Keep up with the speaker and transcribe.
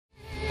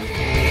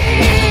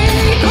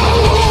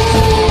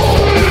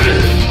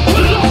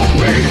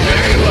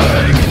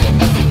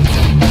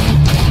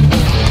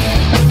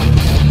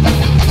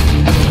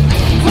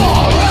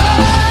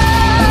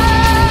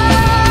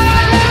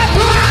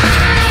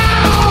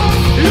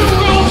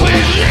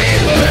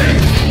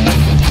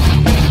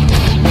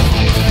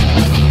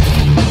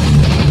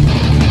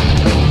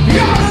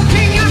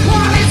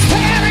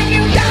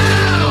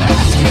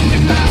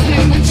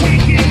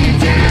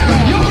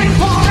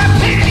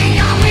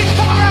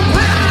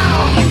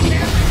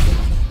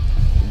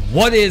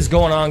What is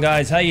going on,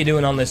 guys? How you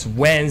doing on this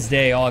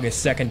Wednesday,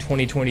 August 2nd,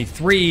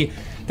 2023?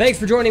 Thanks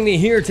for joining me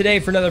here today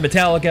for another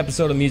metallic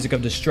episode of Music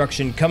of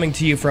Destruction, coming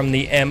to you from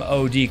the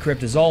MOD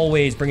Crypt, as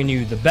always, bringing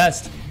you the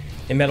best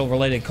in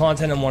metal-related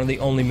content on one of the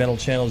only metal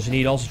channels you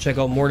need. Also, check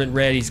out Mordant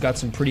Red. He's got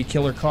some pretty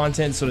killer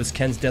content. So does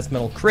Ken's Death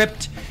Metal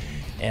Crypt.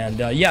 And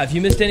yeah, if you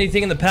missed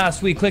anything in the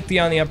past week, click the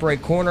on the upper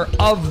right corner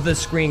of the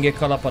screen. Get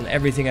caught up on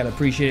everything. I'd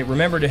appreciate it.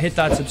 Remember to hit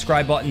that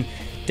subscribe button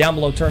down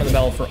below. Turn on the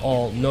bell for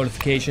all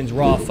notifications.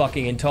 Raw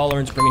fucking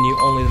intolerance, bringing you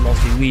only the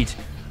most elite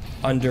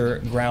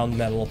underground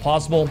metal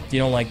possible. If you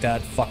don't like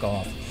that, fuck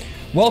off.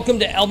 Welcome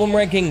to Album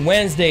Ranking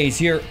Wednesdays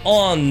here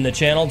on the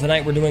channel.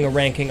 Tonight we're doing a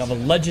ranking of a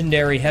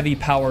legendary heavy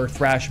power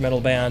thrash metal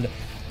band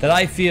that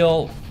I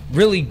feel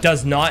really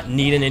does not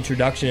need an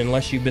introduction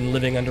unless you've been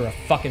living under a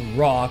fucking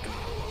rock.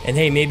 And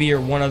hey, maybe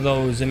you're one of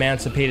those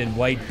emancipated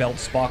white belt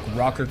Spock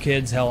rocker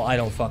kids. Hell, I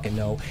don't fucking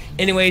know.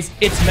 Anyways,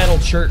 it's Metal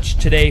Church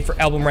today for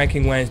Album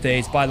Ranking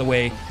Wednesdays. By the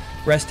way,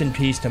 rest in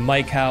peace to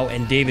Mike Howe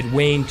and David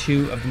Wayne,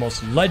 two of the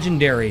most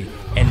legendary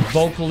and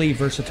vocally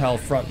versatile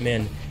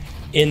frontmen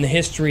in the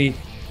history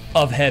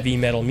of heavy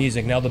metal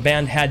music. Now, the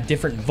band had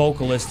different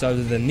vocalists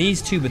other than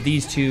these two, but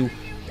these two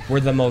were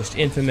the most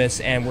infamous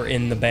and were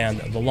in the band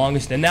the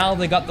longest. And now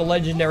they got the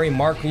legendary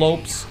Mark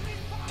Lopes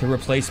to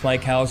replace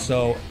Mike Howe,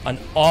 so an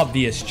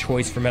obvious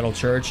choice for Metal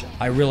Church.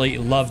 I really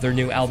love their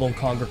new album,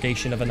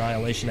 Congregation of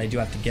Annihilation. I do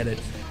have to get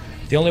it.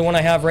 The only one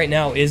I have right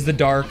now is The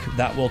Dark.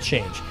 That will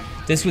change.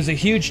 This was a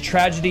huge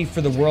tragedy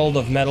for the world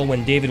of metal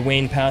when David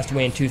Wayne passed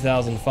away in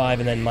 2005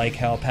 and then Mike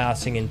Howe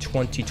passing in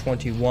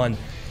 2021.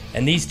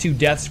 And these two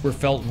deaths were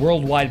felt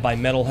worldwide by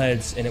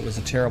metalheads, and it was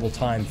a terrible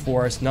time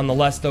for us.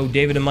 Nonetheless, though,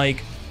 David and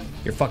Mike,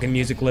 your fucking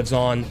music lives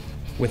on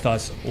with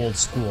us old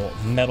school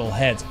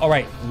metalheads.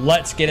 Alright,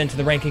 let's get into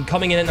the ranking.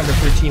 Coming in at number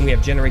 13, we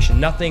have Generation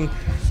Nothing,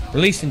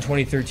 released in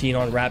 2013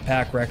 on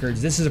R.I.P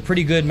Records. This is a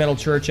pretty good Metal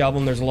Church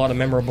album. There's a lot of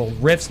memorable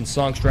riffs and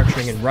song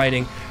structuring and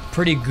writing.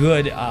 Pretty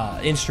good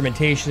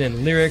instrumentation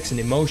and lyrics and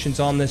emotions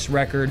on this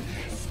record.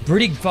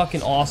 Pretty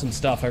fucking awesome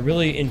stuff. I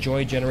really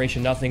enjoy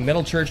Generation Nothing.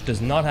 Metal Church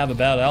does not have a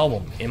bad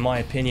album, in my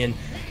opinion.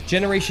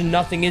 Generation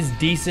Nothing is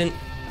decent,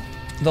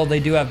 though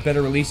they do have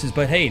better releases.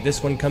 But hey,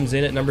 this one comes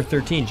in at number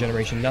 13,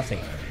 Generation Nothing.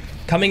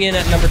 Coming in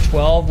at number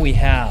 12, we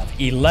have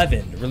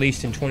 11,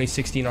 released in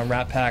 2016 on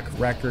R.I.P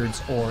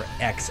Records, or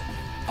XI,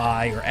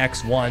 or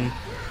X1.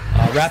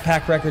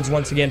 R.I.P Records,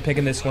 once again,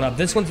 picking this one up.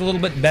 This one's a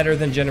little bit better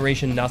than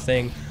Generation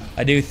Nothing.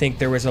 I do think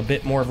there was a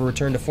bit more of a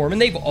return to form,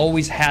 and they've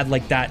always had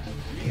like that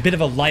bit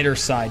of a lighter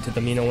side to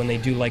them, you know, when they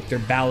do like their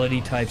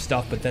ballady type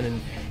stuff, but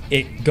then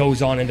it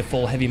goes on into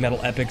full heavy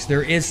metal epics.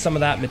 There is some of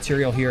that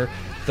material here,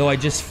 though I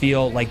just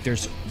feel like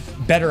there's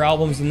better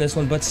albums than this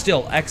one, but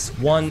still,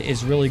 X1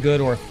 is really good,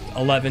 or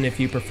 11 if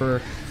you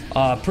prefer.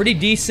 Pretty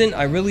decent.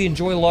 I really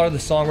enjoy a lot of the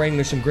songwriting.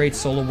 There's some great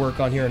solo work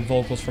on here and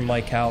vocals from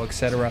Mike Howe,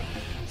 etc.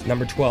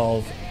 Number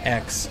 12,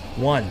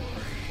 X1.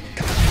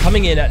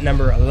 Coming in at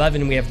number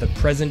 11, we have The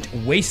Present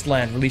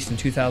Wasteland, released in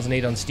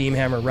 2008 on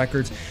Steamhammer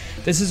Records.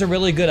 This is a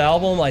really good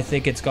album. I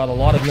think it's got a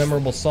lot of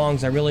memorable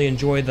songs. I really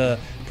enjoy the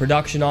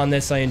production on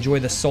this. I enjoy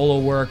the solo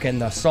work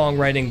and the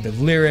songwriting, the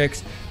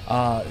lyrics.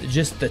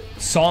 Just the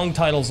song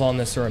titles on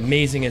this are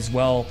amazing as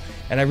well.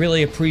 And I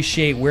really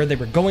appreciate where they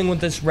were going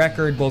with this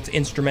record, both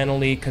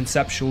instrumentally,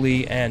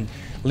 conceptually, and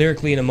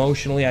lyrically and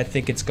emotionally. I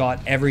think it's got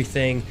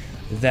everything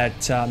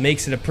that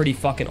makes it a pretty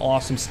fucking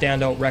awesome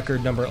standout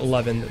record. Number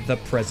 11, The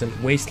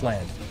Present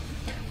Wasteland.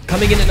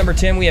 Coming in at number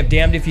 10, we have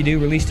Damned If You Do,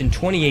 released in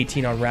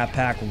 2018 on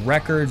R.I.P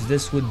Records.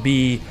 This would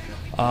be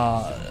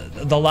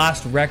the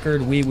last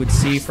record we would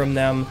see from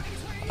them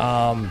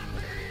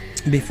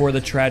before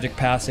the tragic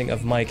passing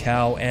of Mike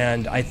Howe,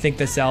 and I think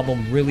this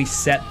album really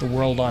set the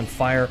world on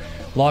fire.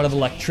 A lot of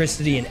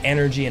electricity and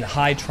energy and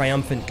high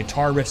triumphant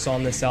guitar riffs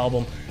on this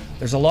album.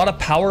 There's a lot of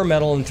power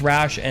metal and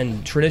thrash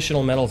and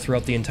traditional metal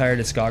throughout the entire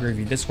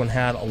discography. This one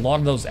had a lot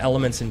of those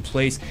elements in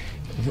place.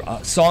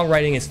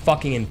 Songwriting is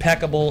fucking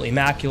impeccable,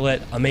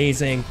 immaculate,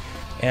 amazing,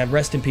 and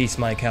rest in peace,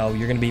 Mike Howe.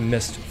 You're gonna be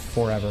missed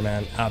forever,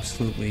 man.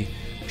 Absolutely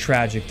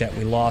tragic that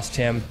we lost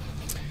him.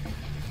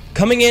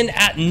 Coming in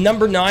at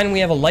number 9, we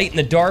have A Light in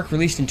the Dark,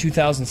 released in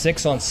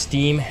 2006 on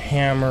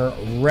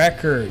Steamhammer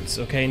Records.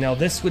 Okay, now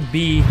this would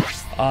be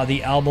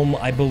the album,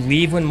 I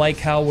believe, when Mike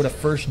Howe would have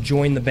first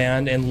joined the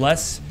band,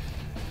 unless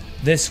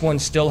this one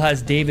still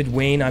has David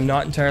Wayne. I'm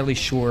not entirely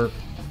sure.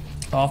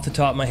 Off the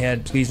top of my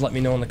head, please let me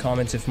know in the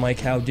comments if Mike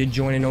Howe did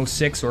join in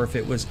 06 or if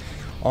it was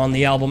on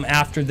the album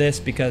after this,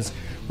 because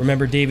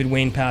remember, David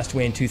Wayne passed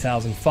away in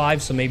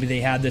 2005, so maybe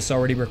they had this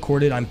already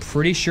recorded. I'm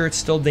pretty sure it's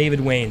still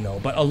David Wayne, though.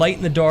 But A Light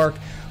in the Dark,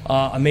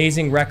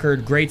 amazing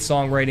record, great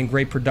songwriting,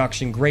 great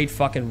production, great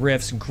fucking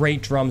riffs,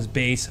 great drums,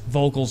 bass,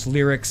 vocals,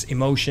 lyrics,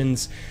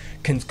 emotions,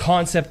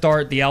 concept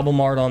art. The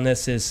album art on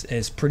this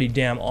is pretty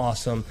damn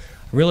awesome.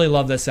 Really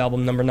love this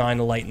album. Number 9,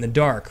 A Light in the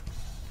Dark.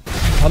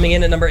 Coming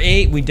in at number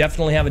 8, we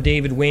definitely have a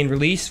David Wayne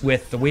release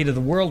with The Weight of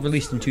the World,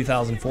 released in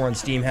 2004 on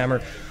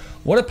Steamhammer.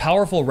 What a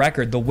powerful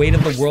record. The Weight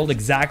of the World,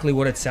 exactly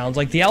what it sounds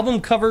like. The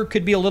album cover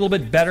could be a little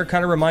bit better,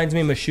 kind of reminds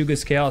me of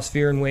Meshuggah's Chaos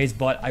Fear in ways,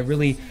 but I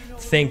really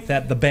think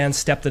that the band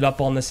stepped it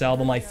up on this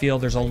album. I feel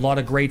there's a lot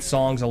of great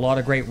songs, a lot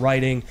of great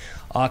writing,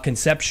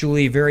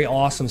 conceptually very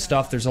awesome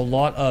stuff. There's a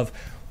lot of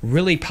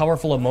really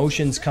powerful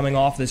emotions coming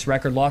off this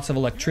record, lots of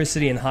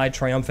electricity and high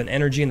triumphant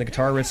energy, and the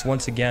guitar riffs,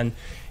 once again,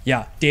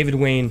 yeah, David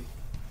Wayne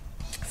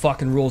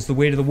fucking rules. The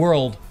Weight of the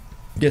World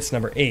gets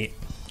number 8.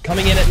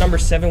 Coming in at number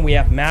 7, we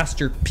have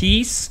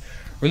Masterpiece,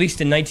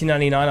 released in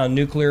 1999 on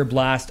Nuclear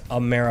Blast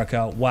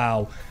America.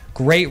 Wow.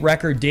 Great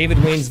record.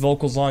 David Wayne's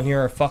vocals on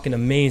here are fucking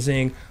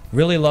amazing.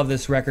 Really love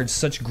this record.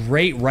 Such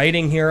great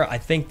writing here. I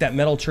think that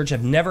Metal Church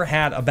have never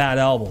had a bad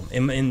album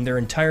in their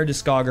entire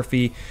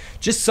discography.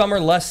 Just some are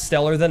less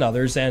stellar than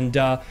others, and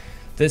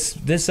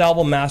this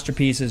album,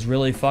 Masterpiece, is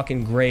really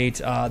fucking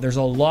great. There's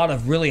a lot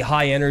of really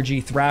high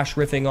energy thrash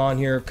riffing on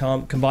here,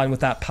 combined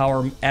with that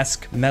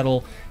power-esque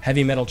metal,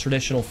 heavy metal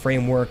traditional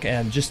framework,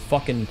 and just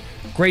fucking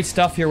great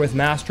stuff here with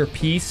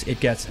Masterpiece.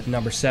 It gets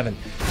number 7.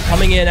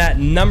 Coming in at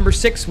number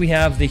 6, we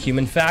have The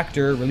Human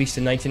Factor, released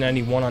in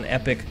 1991 on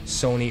Epic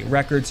Sony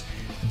Records.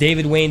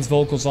 David Wayne's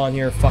vocals on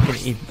here,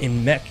 fucking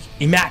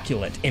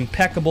immaculate,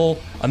 impeccable,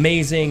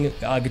 amazing.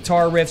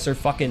 Guitar riffs are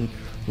fucking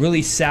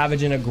really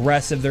savage and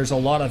aggressive. There's a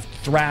lot of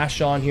thrash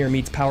on here,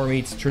 meets power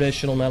meets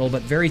traditional metal,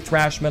 but very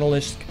thrash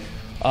metal-ish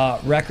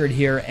record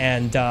here,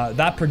 and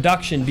that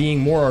production being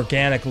more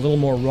organic, a little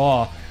more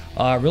raw.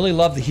 Really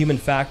love The Human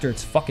Factor.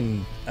 It's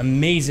fucking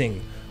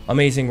amazing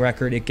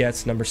record. It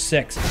gets number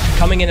 6.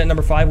 Coming in at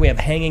number 5, we have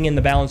Hanging in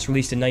the Balance,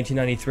 released in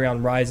 1993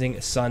 on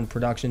Rising Sun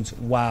Productions.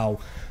 Wow,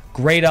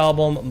 great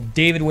album.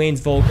 David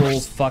Wayne's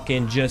vocals,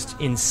 fucking just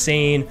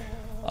insane.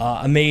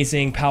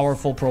 Amazing,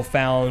 powerful,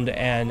 profound,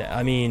 and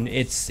I mean,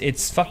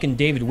 it's fucking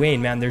David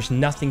Wayne, man. There's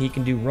nothing he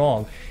can do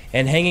wrong.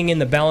 And Hanging in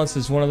the Balance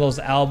is one of those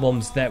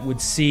albums that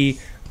would see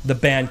the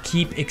band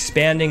keep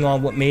expanding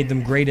on what made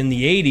them great in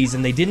the 80s,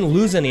 and they didn't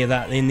lose any of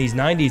that in these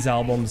 90s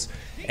albums.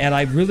 And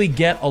I really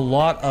get a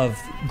lot of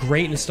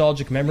great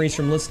nostalgic memories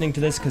from listening to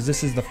this, because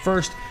this is the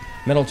first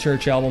Metal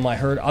Church album I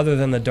heard, other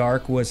than The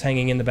Dark, was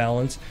Hanging in the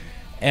Balance.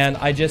 And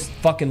I just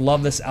fucking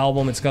love this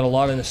album. It's got a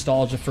lot of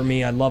nostalgia for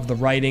me. I love the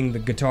writing, the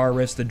guitar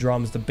riffs, the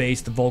drums, the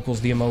bass, the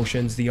vocals, the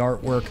emotions, the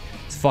artwork.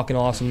 It's fucking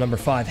awesome. Number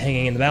 5,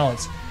 Hanging in the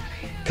Balance.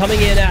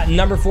 Coming in at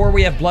number 4,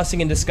 we have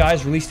Blessing in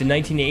Disguise, released in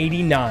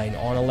 1989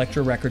 on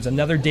Elektra Records.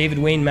 Another David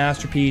Wayne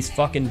masterpiece.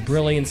 Fucking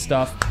brilliant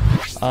stuff.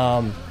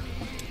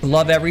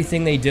 Love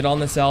everything they did on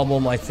this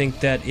album. I think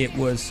that it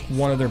was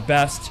one of their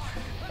best.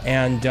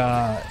 And,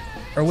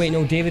 or wait,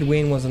 no, David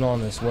Wayne wasn't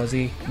on this, was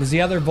he? It was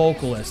the other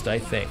vocalist, I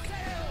think.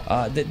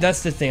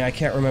 That's the thing. I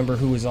can't remember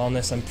who was on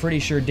this. I'm pretty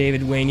sure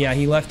David Wayne. Yeah,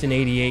 he left in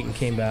 '88 and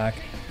came back.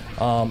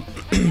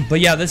 But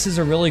yeah, this is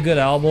a really good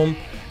album.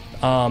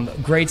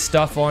 Great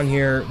stuff on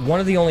here. One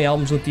of the only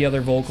albums with the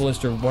other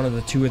vocalist, or one of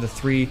the 2 or the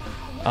 3.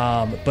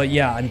 But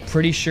yeah, I'm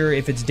pretty sure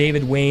if it's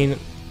David Wayne,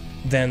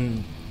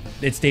 then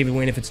it's David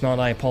Wayne. If it's not,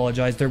 I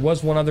apologize. There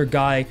was one other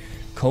guy,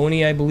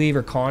 Coney, I believe,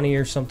 or Connie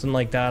or something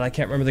like that. I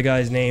can't remember the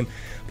guy's name.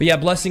 But yeah,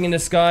 Blessing in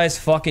Disguise,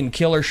 fucking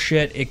killer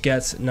shit. It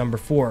gets number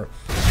 4.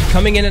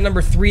 Coming in at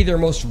number 3, their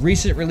most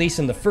recent release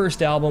in the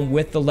first album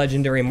with the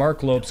legendary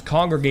Mark Lopes,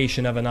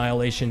 Congregation of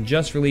Annihilation,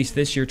 just released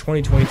this year,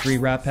 2023,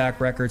 Rat Pack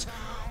Records.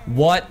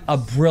 What a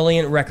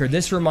brilliant record.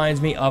 This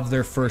reminds me of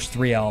their first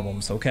 3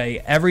 albums,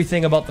 okay?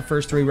 Everything about the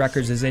first 3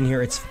 records is in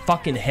here. It's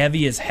fucking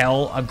heavy as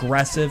hell,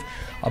 aggressive,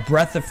 a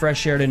breath of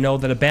fresh air to know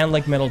that a band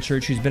like Metal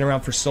Church, who's been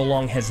around for so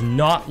long, has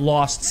not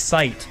lost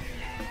sight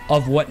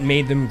of what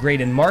made them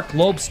great. And Mark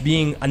Lopes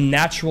being a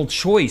natural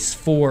choice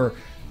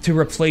to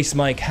replace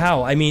Mike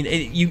Howe. I mean,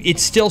 it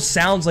still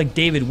sounds like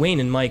David Wayne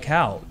and Mike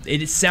Howe.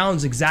 It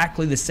sounds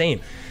exactly the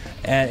same.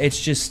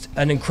 It's just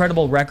an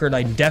incredible record.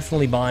 I'm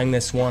definitely buying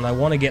this one. I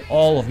want to get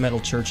all of Metal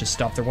Church's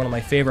stuff. They're one of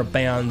my favorite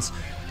bands,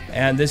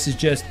 and this is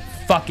just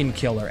fucking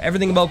killer.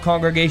 Everything about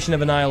Congregation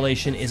of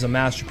Annihilation is a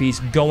masterpiece.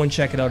 Go and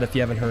check it out if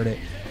you haven't heard it.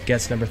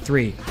 Gets number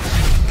 3.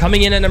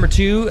 Coming in at number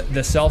 2,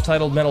 the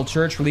self-titled Metal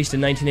Church, released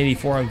in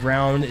 1984 on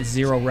Ground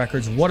Zero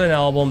Records. What an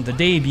album. The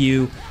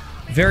debut.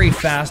 Very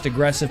fast,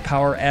 aggressive,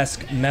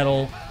 power-esque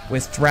metal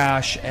with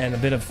thrash and a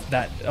bit of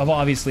that,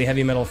 obviously,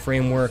 heavy metal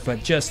framework,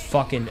 but just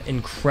fucking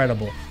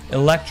incredible.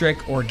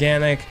 Electric,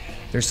 organic.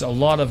 There's a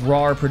lot of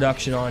raw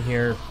production on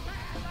here,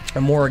 a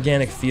more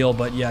organic feel,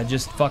 but yeah,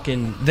 just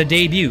fucking the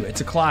debut.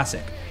 It's a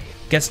classic.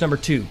 Gets number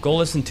 2. Go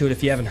listen to it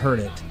if you haven't heard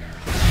it.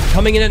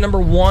 Coming in at number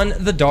 1,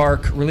 The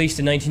Dark, released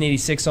in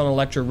 1986 on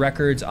Elektra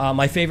Records.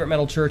 My favorite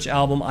Metal Church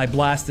album. I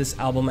blast this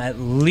album at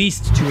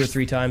least 2 or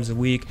 3 times a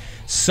week.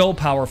 So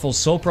powerful,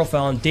 so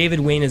profound. David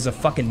Wayne is a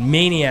fucking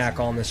maniac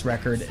on this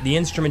record. The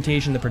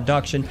instrumentation, the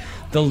production,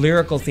 the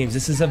lyrical themes.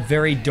 This is a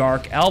very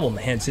dark album,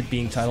 hence it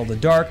being titled The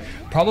Dark.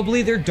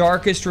 Probably their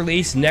darkest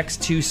release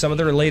next to some of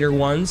their later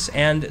ones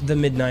and the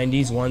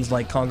mid-90s ones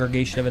like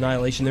Congregation of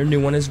Annihilation, their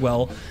new one as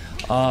well.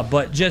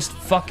 But just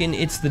fucking,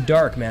 it's The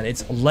Dark, man.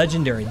 It's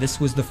legendary. This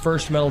was the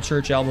first Metal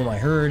Church album I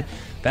heard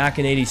back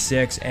in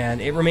 '86,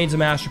 and it remains a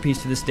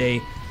masterpiece to this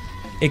day.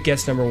 it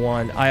gets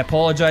 #1. I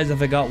apologize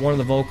if I got one of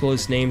the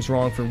vocalist names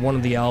wrong for one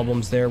of the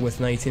albums there with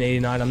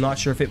 1989. I'm not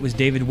sure if it was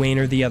David Wayne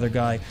or the other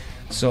guy,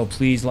 so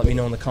please let me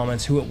know in the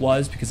comments who it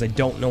was, because I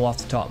don't know off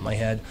the top of my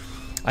head.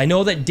 I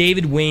know that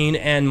David Wayne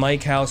and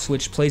Mike Howe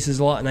switched places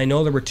a lot, and I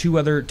know there were two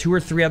or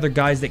three other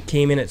guys that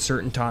came in at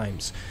certain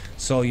times.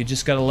 So you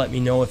just gotta let me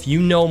know. If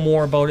you know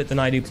more about it than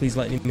I do, please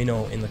let me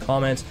know in the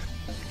comments.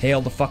 Hail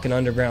the fucking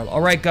underground.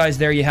 Alright guys,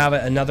 there you have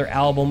it. Another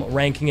album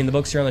ranking in the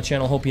books here on the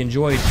channel. Hope you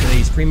enjoyed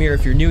today's premiere.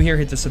 If you're new here,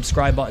 hit the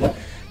subscribe button.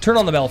 Turn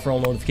on the bell for all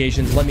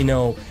notifications. Let me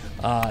know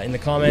in the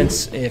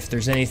comments if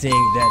there's anything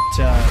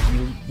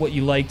that what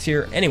you liked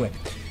here. Anyway,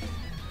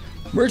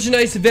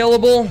 merchandise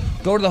available.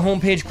 Go to the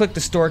homepage, click the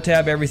store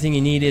tab. Everything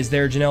you need is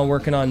there. Janelle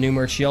working on new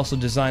merch. She also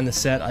designed the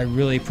set. I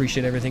really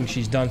appreciate everything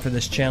she's done for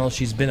this channel.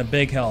 She's been a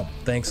big help.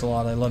 Thanks a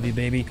lot. I love you,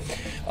 baby.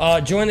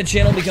 Join the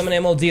channel, become an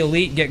MLD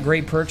Elite. Get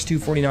great perks,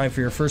 $2.49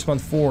 for your first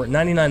month,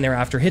 $4.99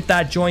 thereafter. Hit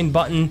that join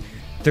button.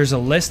 There's a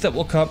list that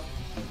will come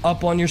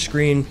up on your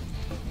screen,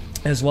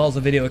 as well as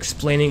a video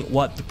explaining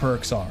what the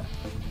perks are.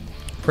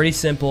 Pretty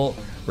simple.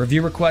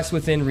 Review requests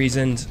within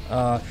reasons.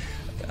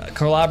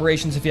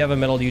 Collaborations if you have a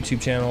metal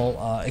YouTube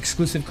channel,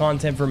 exclusive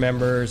content for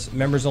members,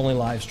 members-only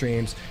live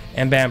streams,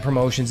 and band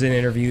promotions and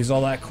interviews,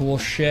 all that cool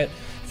shit.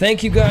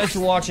 Thank you guys for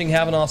watching.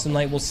 Have an awesome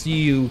night. We'll see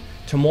you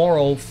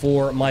tomorrow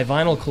for my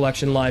vinyl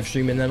collection live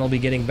stream, and then I'll be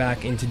getting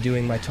back into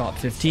doing my top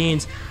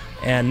 15s.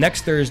 And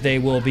next Thursday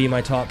will be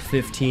my top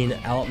 15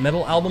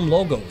 metal album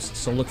logos.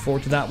 So look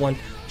forward to that one.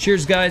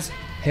 Cheers, guys.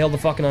 Hail the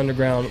fucking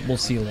underground. We'll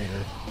see you later.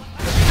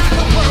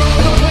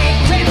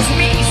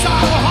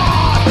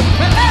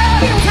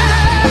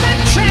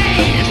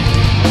 Change.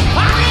 I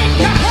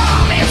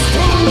promise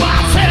to